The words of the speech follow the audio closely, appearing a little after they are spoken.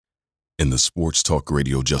In the sports talk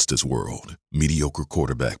radio justice world, mediocre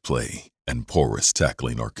quarterback play and porous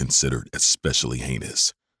tackling are considered especially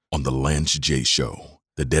heinous. On the Lance J. Show,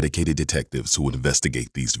 the dedicated detectives who investigate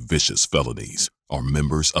these vicious felonies are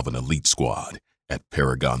members of an elite squad at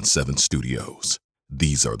Paragon 7 Studios.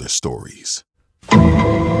 These are their stories. So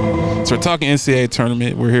we're talking NCAA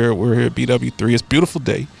tournament. We're here at BW3. It's a beautiful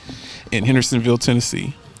day in Hendersonville,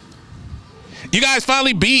 Tennessee. You guys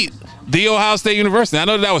finally beat The Ohio State University. I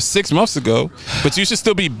know that was 6 months ago, but you should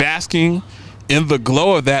still be basking in the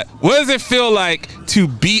glow of that. What does it feel like to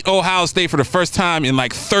beat Ohio State for the first time in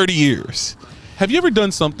like 30 years? Have you ever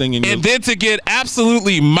done something and then to get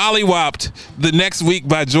absolutely mollywopped the next week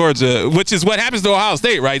by Georgia, which is what happens to Ohio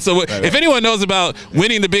State, right? So if anyone knows about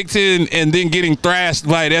winning the Big Ten and then getting thrashed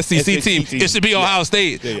by an SEC team, it should be Ohio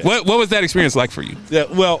State. Yeah. What was that experience like for you? Yeah,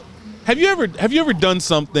 well, have you ever done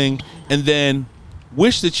something and then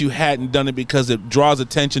wish that you hadn't done it because it draws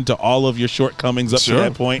attention to all of your shortcomings up to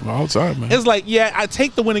that point? All the time, man. It's like, yeah, I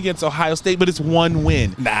take the win against Ohio State, but it's one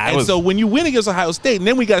win. So when you win against Ohio State, and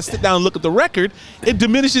then we got to sit down and look at the record, it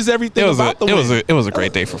diminishes everything about the win. It was a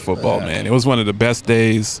great day for football, man. It was one of the best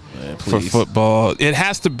days for football. It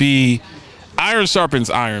has to be iron sharpens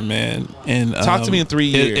iron, man. And talk to me in 3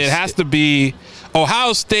 years. It has to be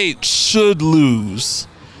Ohio State should lose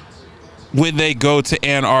when they go to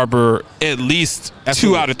Ann Arbor at least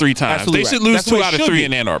 2 out of 3 times. Absolutely they should lose That's 2 out of 3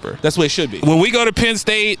 in Ann Arbor. That's what it should be. When we go to Penn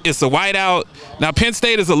State, it's a whiteout. Now, Penn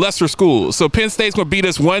State is a lesser school, so Penn State's going to beat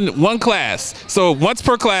us one class. So once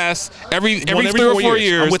per class, every 3 or 4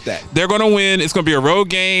 years, I'm with that. They're going to win. It's going to be a road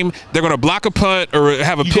game. They're going to block a punt or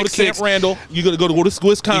have a pick six. You go to Camp Randall. You're going to go to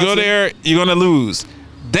Wisconsin. You go there, you're going to lose.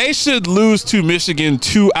 They should lose to Michigan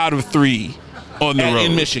 2 out of 3 on the road.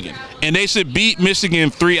 In Michigan. And they should beat Michigan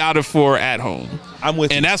 3 out of 4 at home. I'm with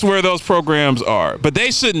you. And that's where those programs are. But they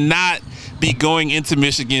should not be going into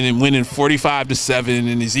Michigan and winning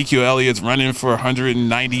 45-7 and Ezekiel Elliott's running for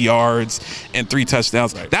 190 yards and 3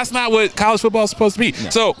 touchdowns. Right. That's not what college football is supposed to be. No.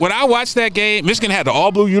 So when I watched that game, Michigan had the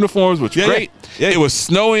all blue uniforms, which was great. Yeah. It was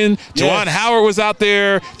snowing. Juwan Howard was out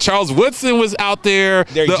there. Charles Woodson was out there.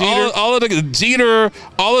 All of the Jeter,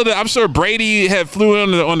 I'm sure Brady had flew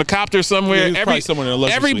on the copter somewhere. Yeah,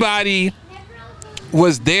 everybody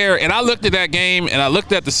was there, and I looked at that game, and I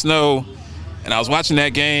looked at the snow, and I was watching that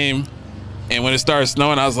game, and when it started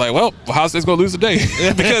snowing, I was like, well, Ohio State's going to lose today.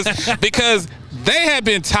 because they had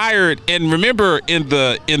been tired, and remember in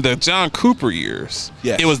the John Cooper years,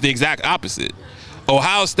 it was the exact opposite.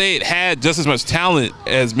 Ohio State had just as much talent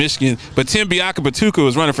as Michigan, but Tim Biaka-Batuka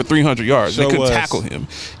was running for 300 yards. They couldn't tackle him.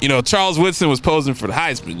 Charles Woodson was posing for the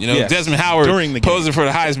Heisman. Desmond Howard posing for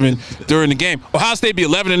the Heisman during the game. Ohio State be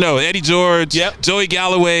 11-0. Eddie George, Joey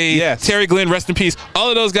Galloway, Terry Glenn, rest in peace. All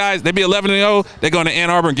of those guys, they be 11-0. They're going to Ann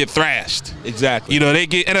Arbor and get thrashed. Exactly.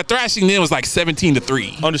 And a thrashing then was like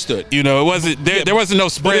 17-3. Understood. It wasn't there wasn't no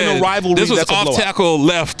spread. But in a rivalry, this was off tackle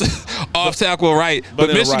left, off tackle right.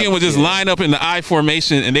 But Michigan would just line up in the I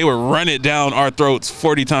formation, and they would run it down our throats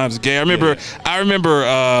 40 times a game. I remember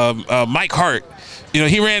Mike Hart.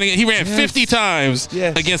 He ran 50 times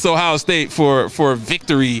against Ohio State for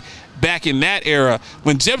victory back in that era.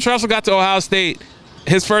 When Jim Tressel got to Ohio State,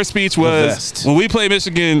 his first speech was, when we play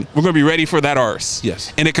Michigan, we're going to be ready for that arse.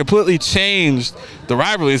 Yes. And it completely changed the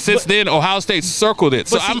rivalry. Since then, Ohio State circled it.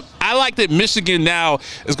 So I like that Michigan now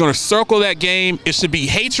is going to circle that game. It should be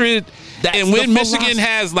hatred. And when Michigan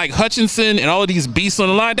has like Hutchinson and all of these beasts on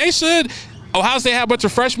the line, they should. Ohio State had a bunch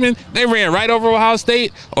of freshmen. They ran right over Ohio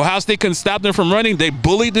State. Ohio State couldn't stop them from running. They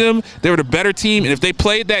bullied them. They were the better team. And if they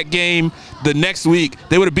played that game the next week,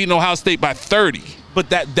 they would have beaten Ohio State by 30. But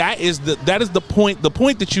that is the point. The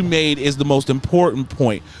point that you made is the most important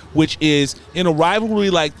point, which is in a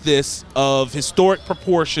rivalry like this of historic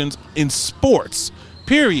proportions in sports,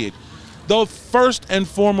 period, the first and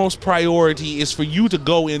foremost priority is for you to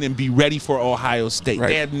go in and be ready for Ohio State. Right.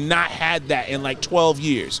 They have not had that in like 12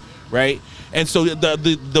 years, right? And so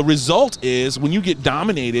the result is when you get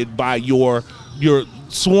dominated by your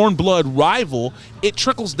sworn blood rival, it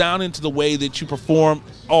trickles down into the way that you perform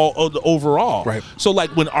overall. Right. So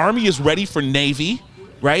like when Army is ready for Navy,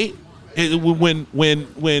 right? When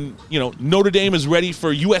Notre Dame is ready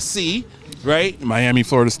for USC, right? Miami,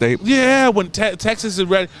 Florida State. Yeah, when Texas is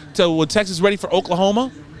ready for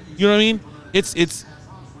Oklahoma, you know what I mean?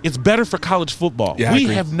 It's better for college football. Yeah, we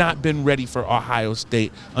have not been ready for Ohio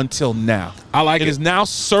State until now. I like it. It is now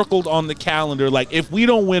circled on the calendar. Like if we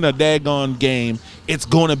don't win a daggone game, it's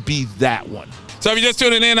gonna be that one. So if you're just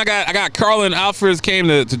tuning in, I got Carlin Alfreds came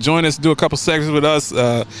to join us, do a couple segments with us.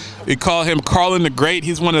 We call him Carlin the Great.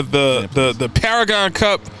 He's one of the Paragon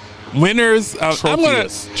Cup winners. I don't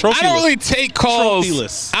really take calls.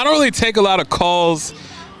 Trophyless. I don't really take a lot of calls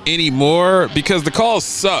anymore because the calls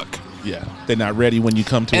suck. Yeah, they're not ready when you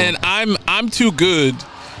come to and them. I'm too good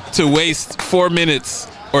to waste 4 minutes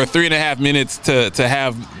or 3.5 minutes to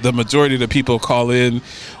have the majority of the people call in.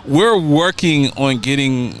 We're working on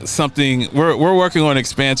getting something. We're working on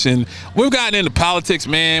expansion. We've gotten into politics,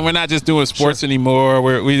 man. We're not just doing sports anymore.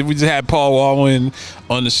 We just had Paul Walwin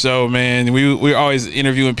on the show, man. We're always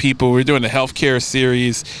interviewing people. We're doing the healthcare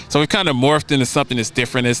series, so we've kind of morphed into something that's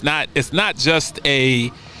different. It's not just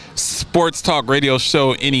a sports talk radio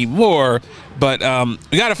show anymore, but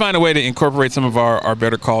we got to find a way to incorporate some of our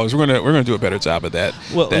better callers. We're gonna do a better job of that.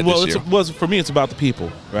 For me, it's about the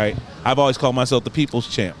people, right? I've always called myself the people's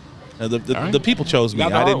champ. The people chose me.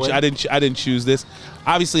 I didn't choose this.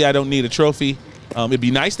 Obviously, I don't need a trophy. It'd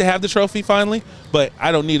be nice to have the trophy finally, but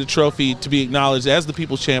I don't need a trophy to be acknowledged as the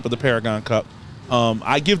people's champ of the Paragon Cup.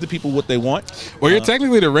 I give the people what they want. Well, you're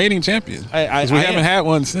technically the reigning champion. We haven't had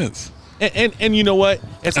one since. And you know what?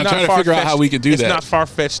 I'm trying to figure out how we could do that. It's not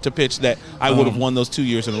far-fetched to pitch that I would have won those 2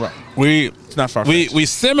 years in a row. It's not far-fetched. We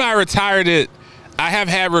semi-retired it. I have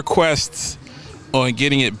had requests on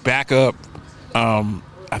getting it back up.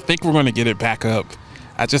 I think we're going to get it back up.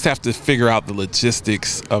 I just have to figure out the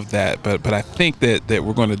logistics of that. But I think that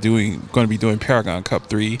we're going to be doing Paragon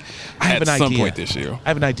Cup 3 at some point this year. I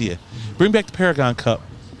have an idea. Bring back the Paragon Cup.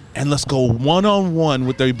 And let's go one-on-one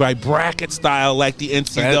with by bracket style like the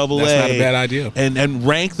NCAA. That's not a bad idea. And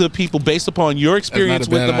rank the people based upon your experience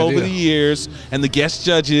with them over the years and the guest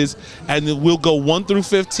judges. And then we'll go 1 through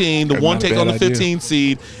 15. The one take on the 15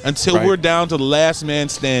 seed until we're down to the last man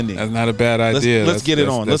standing. That's not a bad idea. Let's get it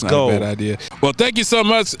on. Let's go. That's not a bad idea. Well, thank you so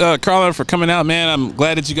much, Carlin, for coming out, man. I'm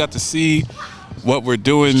glad that you got to see what we're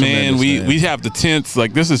doing, man. We have the tents.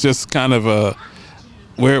 Like, this is just kind of a...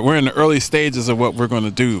 We're in the early stages of what we're going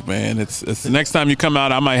to do, man. It's the next time you come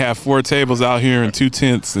out, I might have 4 tables out here and 2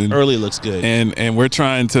 tents. And early looks good. And we're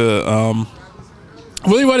trying to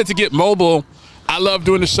really wanted to get mobile. I love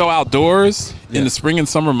doing the show outdoors in the spring and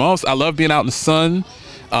summer months. I love being out in the sun.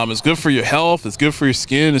 It's good for your health. It's good for your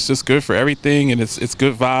skin. It's just good for everything, and it's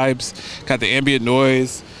good vibes. Got the ambient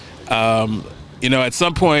noise. At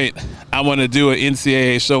some point, I want to do an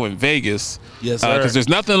NCAA show in Vegas. Yes, sir. Because there's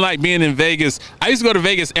nothing like being in Vegas. I used to go to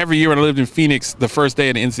Vegas every year when I lived in Phoenix the first day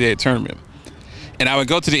of the NCAA tournament. And I would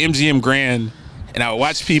go to the MGM Grand, and I would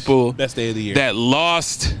watch people best day of the year that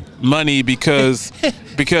lost money because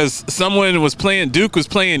someone was playing, Duke was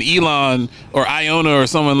playing Elon or Iona or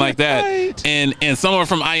someone like that. Right. And someone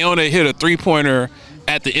from Iona hit a 3-pointer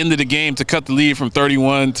at the end of the game to cut the lead from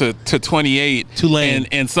 31 to 28. Tulane.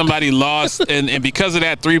 And somebody lost, and because of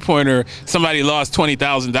that 3-pointer, somebody lost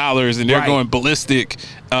 $20,000, and they're going ballistic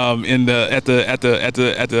at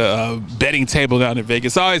the betting table down in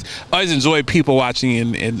Vegas. I always enjoy people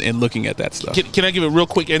watching and looking at that stuff. Can I give a real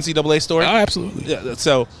quick NCAA story? Oh, absolutely. Yeah,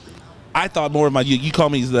 so I thought more of you call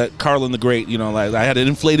me the Carlin the Great, like I had an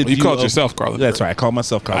inflated view. You called yourself Carlin. That's right. I called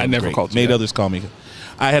myself Carlin. I never the Great. called you Made that. Others call me.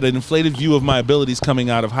 I had an inflated view of my abilities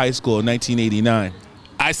coming out of high school in 1989.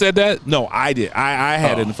 I said that? No, I did. I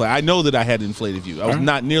had an inflated. I know that I had an inflated view. I was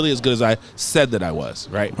not nearly as good as I said that I was.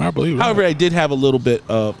 Right. I believe it. However, I did have a little bit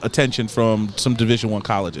of attention from some Division I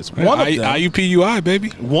colleges. One of them, IUPUI, baby.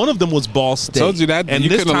 One of them was Ball State. I told you that. And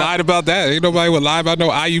you couldn't have lied about that. Ain't nobody would lie about no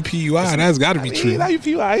IUPUI. That's got to be true.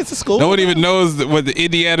 IUPUI, it's a school. No one even knows what the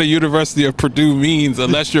Indiana University of Purdue means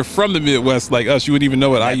unless you're from the Midwest like us. You wouldn't even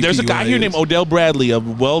know what IUPUI is. There's a guy here named Odell Bradley, a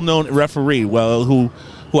well-known referee,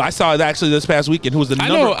 who I saw actually this past weekend, who was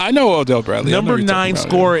I know Odell Bradley. number 9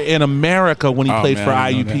 scorer in America when he played for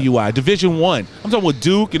IUPUI. Division I. I'm talking with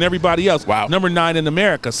Duke and everybody else. Wow. Number 9 in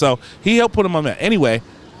America. So he helped put him on that. Anyway,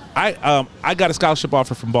 I got a scholarship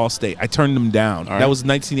offer from Ball State. I turned them down. That was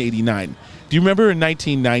 1989. Do you remember in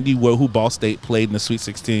 1990 who Ball State played in the Sweet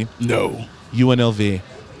 16? No. UNLV.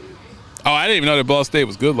 Oh, I didn't even know that Ball State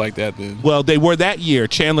was good like that then. Well, they were that year.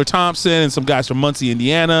 Chandler Thompson and some guys from Muncie,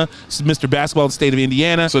 Indiana, Mr. Basketball in the state of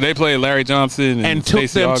Indiana. So they played Larry Johnson and took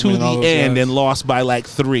Stacey them Augmon to the end guys. and lost by like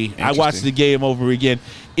 3. I watched the game over again.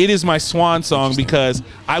 It is my swan song because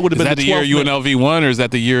I would have been the 12th year UNLV won, or is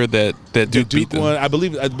that the year that Duke beat them? Won. I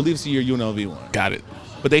believe it's the year UNLV won. Got it.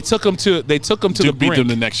 But they took them to the brink. Duke beat them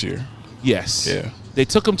the next year. Yes. Yeah. They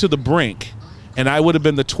took them to the brink, and I would have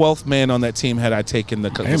been the 12th man on that team had I taken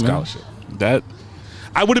the scholarship.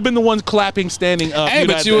 I would have been the one clapping, standing up. Hey,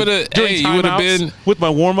 but you would have been with my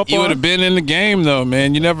warm up. You would have been in the game, though,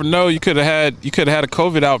 man. You never know. You could have had a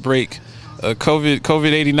COVID outbreak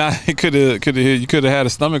COVID 89 could have you could have had a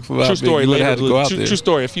stomach flu. True story. You had to go out there. True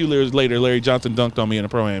story. A few years later, Larry Johnson dunked on me in a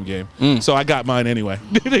Pro-Am game. So I got mine anyway.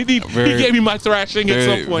 he gave me my thrashing at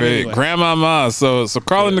some point anyway. Grandmama. So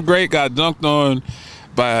Carlin the Great got dunked on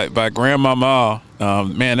by Grandmama.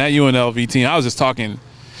 Man, that UNLV team. I was talking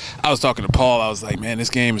to Paul. I was like, man, this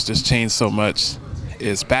game has just changed so much.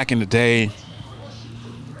 It's back in the day.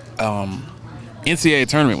 NCAA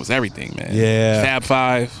tournament was everything, man. Yeah. Fab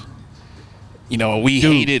Five. You know, we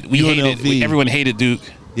hated. Everyone hated Duke.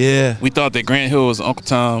 Yeah. We thought that Grant Hill was Uncle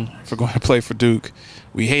Tom for going to play for Duke.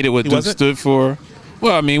 We hated what Duke stood for.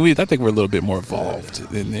 Well, I mean, I think we're a little bit more evolved.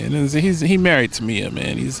 And he married Tamia,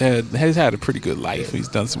 man. He's had a pretty good life. He's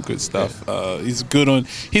done some good stuff. He's good on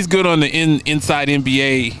the inside NBA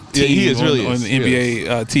team. Yeah, he is really on the NBA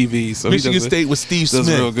TV. So Michigan State with Steve Smith.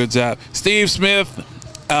 Does a real good job. Steve Smith.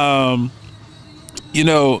 You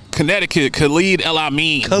know, Connecticut, Khalid El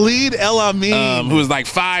Amin. Who was like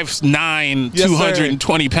 5'9",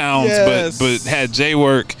 220 pounds, but had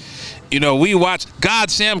J-work. You know, we watched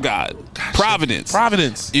Shammgod,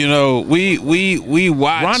 Providence. You know, we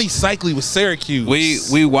watched Ronnie Cycli with Syracuse.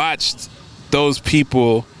 We watched those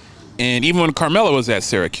people, and even when Carmelo was at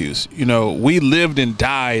Syracuse, you know, we lived and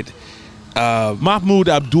died. Mahmoud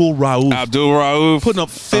Abdul Rauf putting up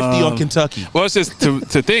 50 on Kentucky. Well, it's just to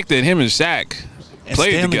think that him and Shaq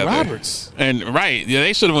played Stanley together. Roberts. And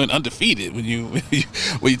they should have went undefeated. When you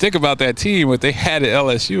think about that team, what they had at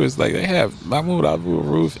LSU, it's like they have Mahmoud Abdul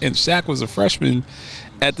Rauf and Shaq was a freshman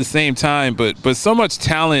at the same time, but so much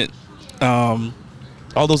talent.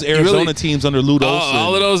 All those Arizona teams under Lute Olson.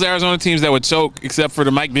 All of those Arizona teams that would choke, except for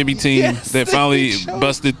the Mike Bibby team that finally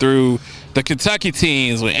busted through. The Kentucky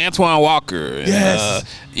teams with Antoine Walker, and,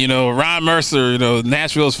 you know, Ron Mercer, you know,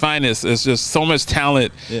 Nashville's finest. There's just so much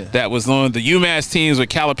talent that was on the UMass teams with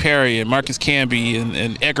Calipari and Marcus Camby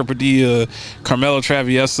and Edgar Padilla, Carmelo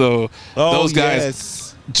Travieso. Those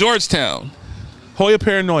guys. Georgetown. Hoya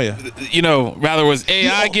Paranoia. You know, rather was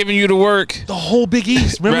AI giving you the work. The whole Big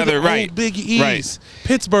East. Remember the whole Big East. Right.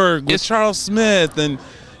 Pittsburgh with Charles Smith and,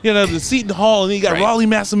 you know, the Seton Hall, and you got Raleigh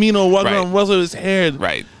Massimino walking around with his hair.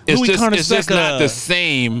 Right. It's just not the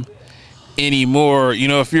same anymore. You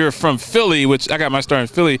know, if you're from Philly, which I got my start in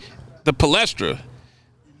Philly, the Palestra.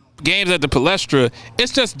 Games at the Palestra,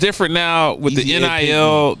 it's just different now with the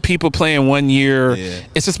NIL, people playing 1 year. Yeah.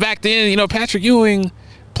 It's just back then, you know, Patrick Ewing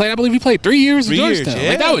played, I believe he played 3 years in Georgetown.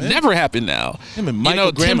 Like, that would never happen now. Him and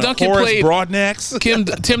Michael Graham, Tim Duncan played Broadnax.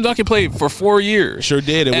 Tim Duncan played for 4 years. Sure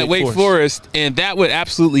did at Wake Forest, and that would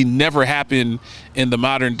absolutely never happen in the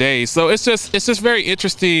modern day. So it's just very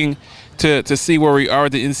interesting to see where we are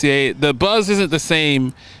with the NCAA. The buzz isn't the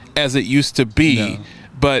same as it used to be,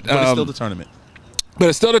 but it's still the tournament. But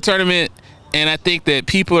it's still the tournament, and I think that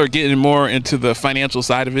people are getting more into the financial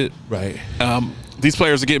side of it. Right. These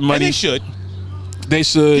players are getting money. And they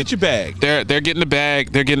should. Get your bag. They're getting the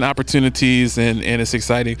bag. They're getting opportunities, and it's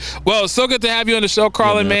exciting. Well, it's so good to have you on the show,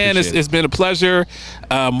 Carlin, man. It's been a pleasure.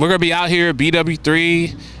 We're going to be out here at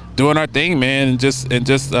BW3 doing our thing, man, and just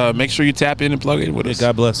make sure you tap in and plug in with us.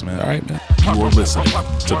 God bless, man. All right, man. You are listening to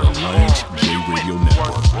the Lance J Radio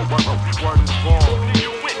Network.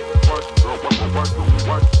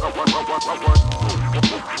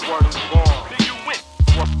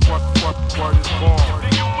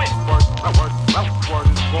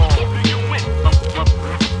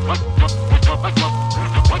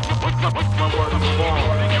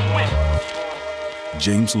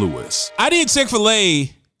 James Lewis. I need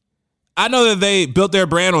Chick-fil-A. I know that they built their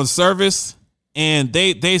brand on service, and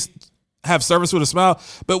they have service with a smile.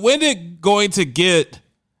 But when did going to get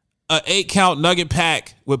an 8-count nugget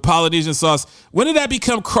pack with Polynesian sauce, when did that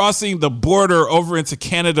become crossing the border over into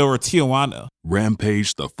Canada or Tijuana?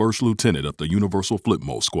 Rampage, the first lieutenant of the Universal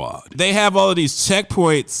Flipmo Squad. They have all of these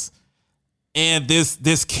checkpoints and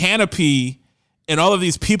this canopy and all of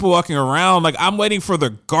these people walking around. Like, I'm waiting for the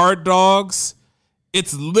guard dogs.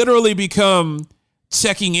 It's literally become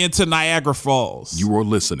checking into Niagara Falls. You are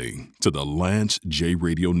listening to the Lance J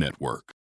Radio Network.